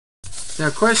Now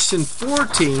question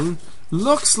 14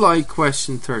 looks like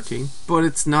question 13, but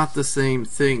it's not the same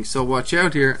thing. So watch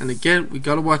out here, and again we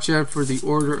got to watch out for the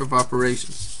order of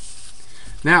operations.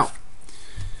 Now,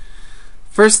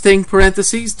 first thing,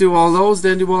 parentheses, do all those,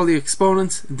 then do all the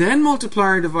exponents, then multiply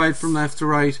or divide from left to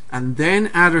right, and then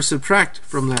add or subtract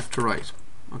from left to right.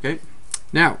 Okay?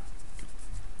 Now,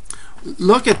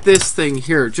 look at this thing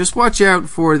here. Just watch out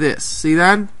for this. See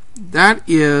that? That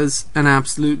is an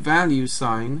absolute value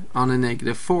sign on a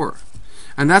 -4.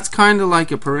 And that's kind of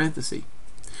like a parenthesis.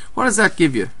 What does that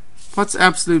give you? What's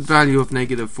absolute value of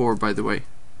 -4, by the way?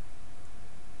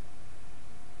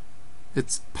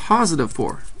 It's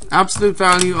 +4. Absolute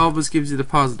value always gives you the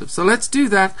positive. So let's do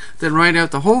that, then write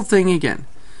out the whole thing again.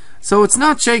 So it's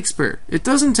not Shakespeare. It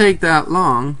doesn't take that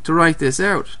long to write this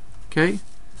out. Okay?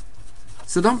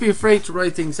 So don't be afraid to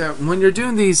write things out. And when you're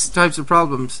doing these types of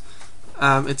problems,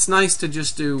 it's nice to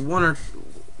just do one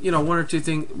or two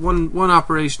things, one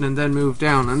operation, and then move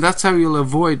down, and that's how you'll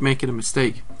avoid making a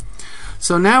mistake.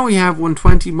 So now we have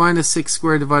 120 minus 6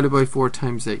 squared divided by 4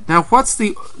 times 8. Now what's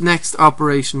the next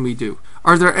operation we do?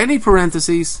 Are there any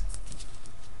parentheses?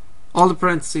 All the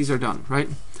parentheses are done, right?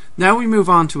 Now we move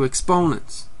on to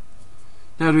exponents.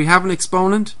 Now do we have an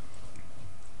exponent?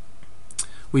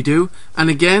 We do.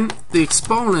 And again, the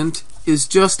exponent is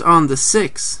just on the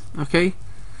 6, okay?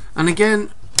 And again,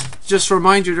 just to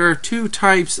remind you, there are two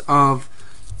types of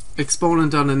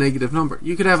exponent on a negative number.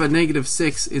 You could have a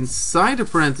 -6 inside a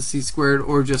parentheses squared,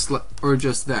 or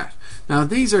just that. Now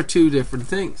these are two different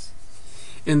things.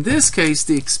 In this case,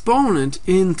 the exponent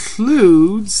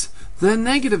includes the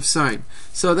negative sign.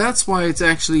 So that's why it's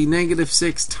actually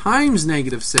 -6 times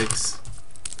 -6,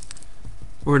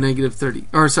 or -30,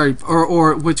 or sorry,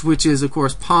 or which is of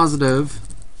course positive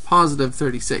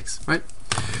 36, right?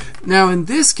 Now in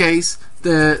this case,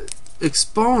 the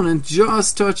exponent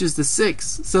just touches the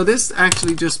 6. So this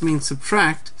actually just means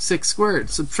subtract 6 squared,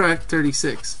 subtract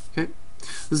 36. Okay?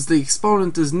 Because the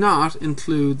exponent does not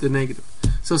include the negative.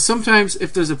 So sometimes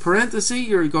if there's a parenthesis,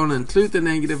 you're going to include the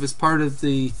negative as part of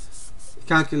the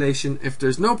calculation. If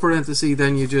there's no parenthesis,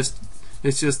 then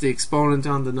it's just the exponent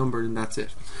on the number, and that's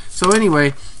it. So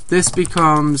anyway, this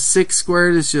becomes 6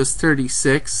 squared is just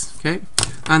 36, okay?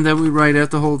 And then we write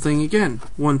out the whole thing again.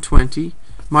 120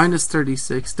 minus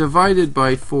 36 divided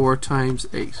by 4 times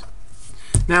 8.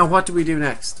 Now what do we do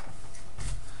next?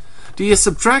 Do you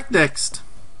subtract next?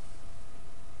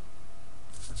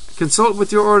 Consult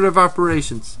with your order of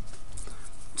operations.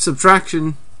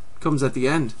 Subtraction comes at the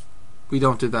end. We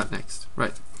don't do that next,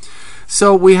 right?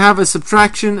 So we have a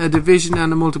subtraction, a division,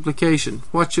 and a multiplication.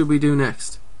 What should we do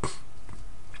next?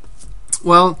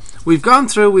 Well, we've gone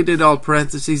through, we did all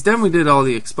parentheses, then we did all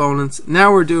the exponents.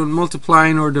 Now we're doing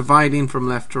multiplying or dividing from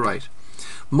left to right.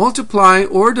 Multiply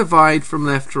or divide from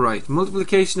left to right.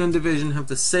 Multiplication and division have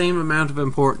the same amount of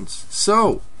importance.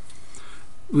 So,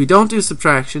 we don't do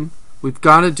subtraction, we've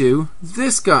got to do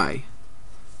this guy.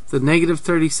 The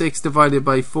 -36 divided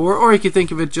by 4, or you could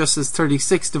think of it just as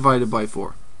 36 divided by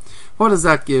 4. What does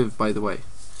that give, by the way?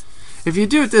 If you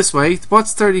do it this way,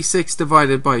 what's 36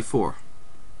 divided by 4?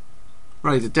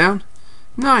 Write it down.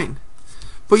 9.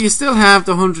 But you still have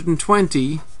the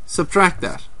 120. Subtract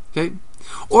that. Okay?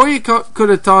 Or you could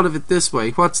have thought of it this way.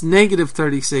 What's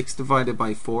 -36 divided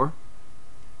by 4?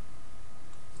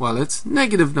 Well, it's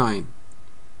 -9.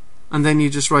 And then you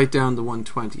just write down the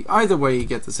 120. Either way, you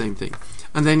get the same thing.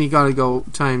 And then you got to go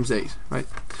times 8. Right?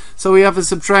 So we have a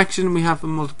subtraction, we have a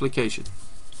multiplication.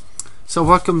 So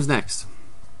what comes next?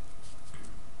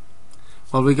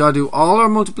 Well, we got to do all our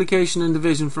multiplication and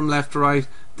division from left to right.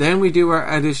 Then we do our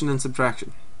addition and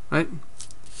subtraction. Right?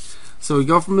 So we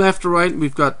go from left to right.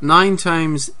 We've got 9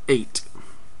 times 8.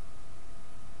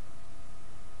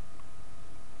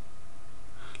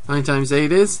 9 times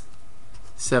 8 is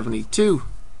 72.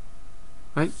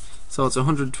 Right? So it's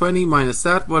 120 minus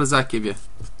that. What does that give you?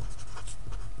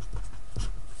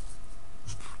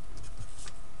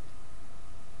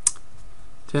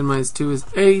 Ten minus 2 is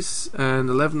 8, and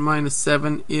 11 minus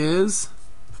 7 is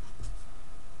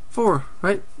 4,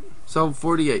 right? So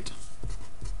 48.